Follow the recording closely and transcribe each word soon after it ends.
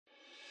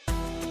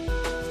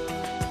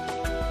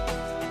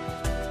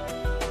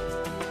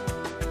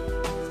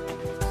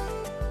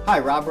Hi,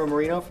 Rob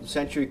Romarino from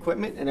Sentry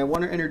Equipment, and I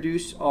want to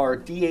introduce our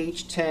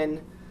DH10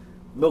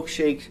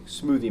 Milkshake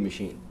smoothie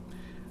machine.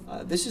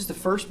 This is the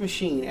first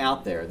machine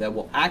out there that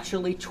will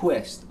actually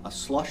twist a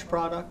slush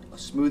product, a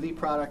smoothie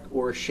product,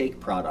 or a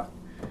shake product.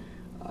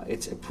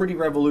 It's a pretty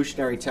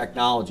revolutionary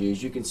technology.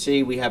 As you can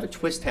see, we have a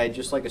twist head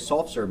just like a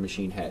soft serve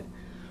machine head.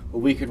 But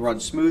we can run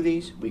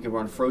smoothies, we can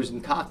run frozen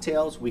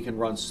cocktails, we can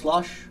run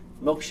slush,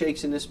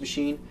 milkshakes in this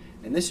machine,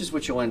 and this is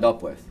what you'll end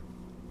up with.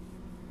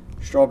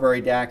 Strawberry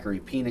daiquiri,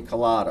 pina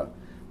colada.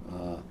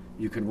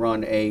 You can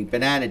run a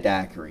banana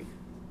daiquiri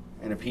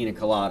and a pina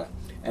colada.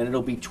 And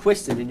it'll be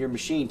twisted in your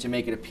machine to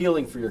make it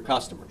appealing for your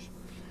customers.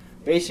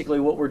 Basically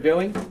what we're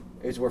doing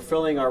is we're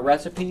filling our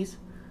recipes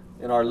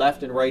in our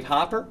left and right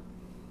hopper.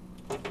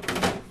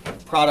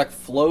 Product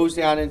flows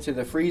down into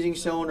the freezing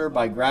cylinder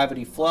by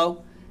gravity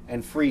flow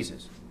and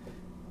freezes.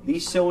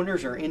 These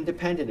cylinders are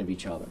independent of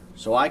each other.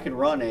 So I can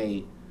run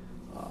a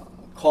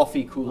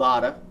coffee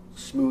colada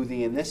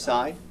smoothie in this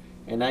side,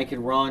 and I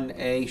can run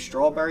a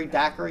strawberry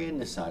daiquiri in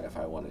this side if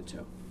I wanted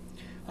to.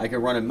 I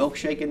can run a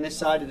milkshake in this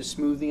side and a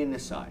smoothie in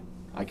this side.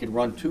 I can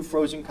run 2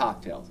 frozen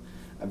cocktails.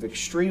 I have an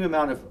extreme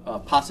amount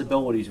of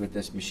possibilities with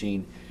this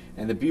machine,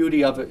 and the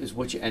beauty of it is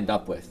what you end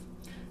up with.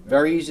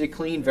 Very easy to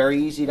clean,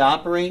 very easy to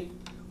operate.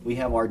 We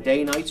have our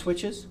day-night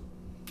switches.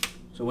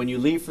 So when you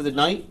leave for the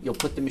night, you'll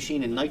put the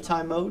machine in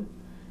nighttime mode.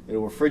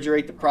 It'll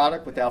refrigerate the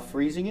product without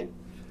freezing it.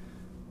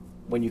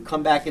 When you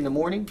come back in the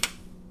morning,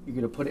 you're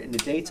going to put it in the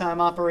daytime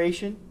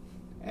operation,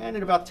 and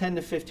in about 10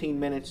 to 15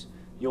 minutes,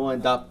 you'll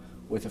end up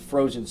with a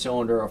frozen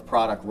cylinder of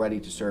product ready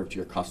to serve to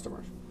your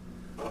customers.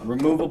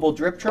 Removable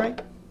drip tray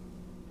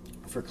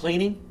for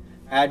cleaning.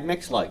 Add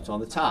mix lights on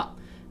the top.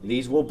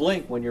 These will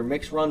blink when your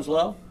mix runs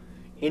low,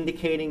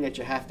 indicating that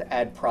you have to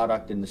add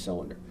product in the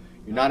cylinder.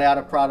 You're not out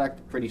of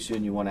product, pretty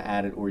soon you want to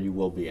add it or you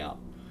will be out.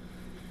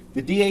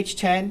 The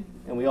DH10,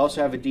 and we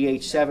also have a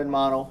DH7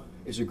 model,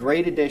 is a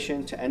great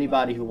addition to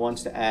anybody who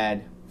wants to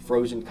add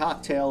frozen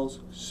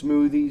cocktails,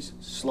 smoothies,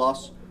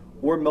 slush,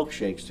 or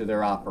milkshakes to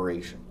their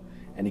operation.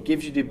 And it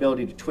gives you the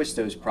ability to twist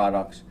those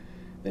products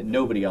that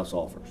nobody else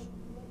offers.